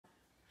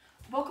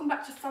Welcome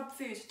back to Fab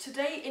Foods.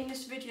 Today in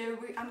this video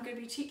I'm going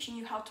to be teaching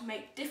you how to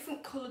make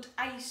different coloured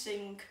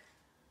icing.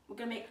 We're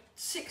going to make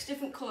 6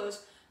 different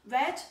colours: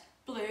 red,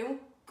 blue,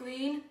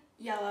 green,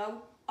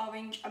 yellow,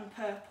 orange and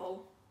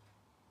purple.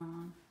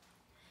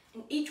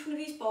 In each one of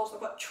these bowls I've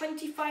got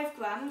 25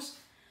 grams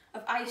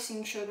of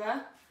icing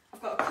sugar,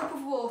 I've got a cup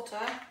of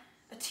water,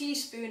 a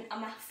teaspoon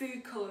and my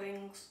food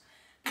colourings.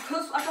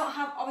 Because I don't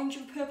have orange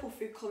and purple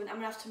food colouring, I'm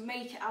going to have to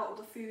make it out of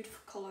the food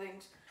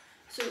colourings.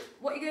 So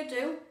what you're going to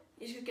do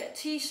is you get a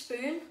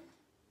teaspoon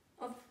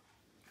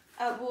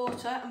of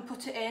water and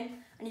put it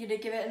in, and you're going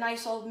to give it a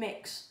nice old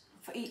mix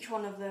for each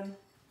one of them.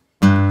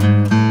 Now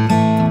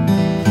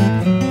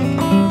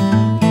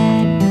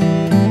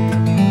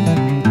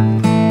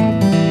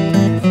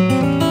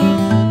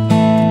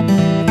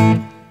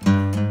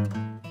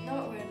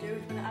what we're going to do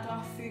is we're going to add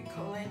our food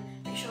colouring.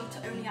 Make sure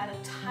to only add a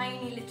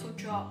tiny little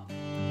drop.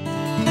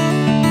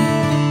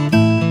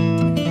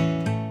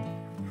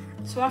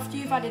 So after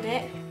you've added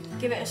it,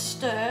 give it a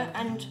stir,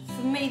 and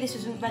for me this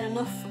isn't red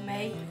enough for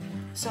me,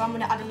 so I'm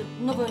going to add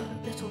another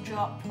little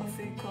drop of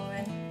food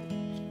colouring.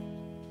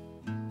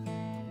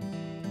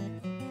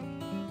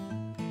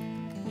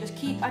 And just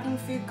keep adding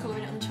food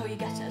colouring until you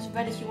get it as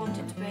red as you want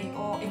it to be,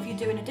 or if you're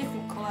doing a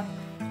different colour,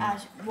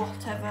 add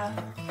whatever,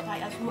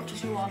 like as much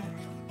as you want.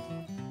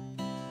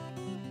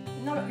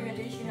 Now what you're going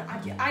to do is you're going to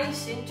add your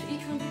icing to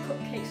each one of your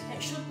cupcakes, and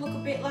it should look a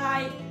bit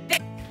like this.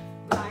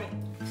 Right,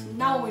 so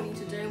now what we need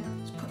to do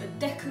is put the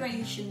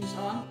decorations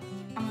on.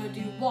 I'm going to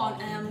do one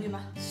and then I'm going to do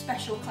my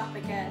special clap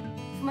again.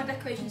 For my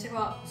decorations I've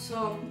got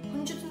some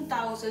hundreds and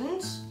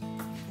thousands,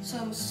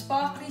 some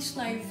sparkly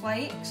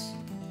snowflakes,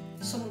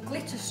 some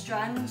glitter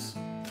strands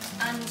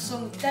and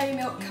some dairy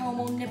milk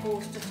caramel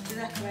nibbles just to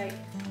decorate.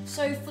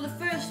 So for the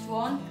first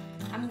one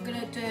I'm going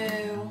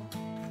to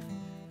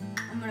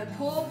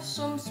pour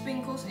some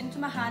sprinkles into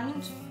my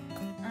hand.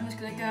 I'm just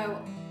going to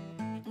go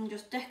and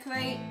just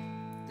decorate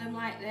them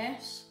like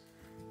this.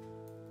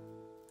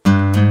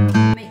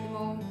 Make them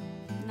all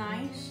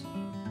nice.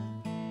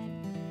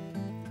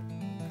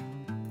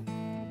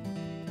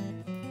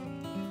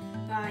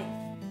 Right,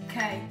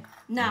 okay.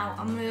 Now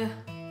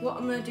what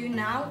I'm gonna do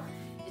now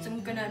is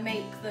I'm gonna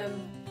make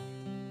them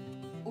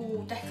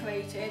all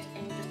decorated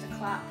in just a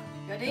clap.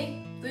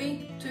 Ready?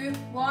 3, 2,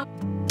 1.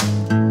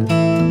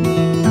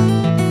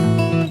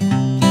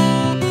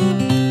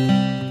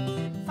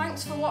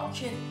 Thanks for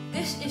watching.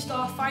 This is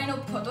our final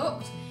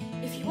product.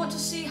 If you want to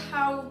see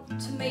how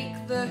to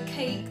make the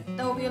cake,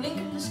 there will be a link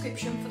in the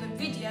description for the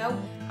video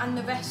and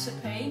the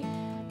recipe.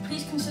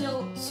 Please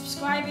consider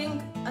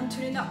subscribing and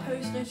turning that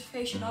post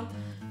notification on,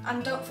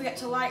 and don't forget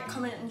to like,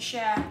 comment and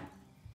share.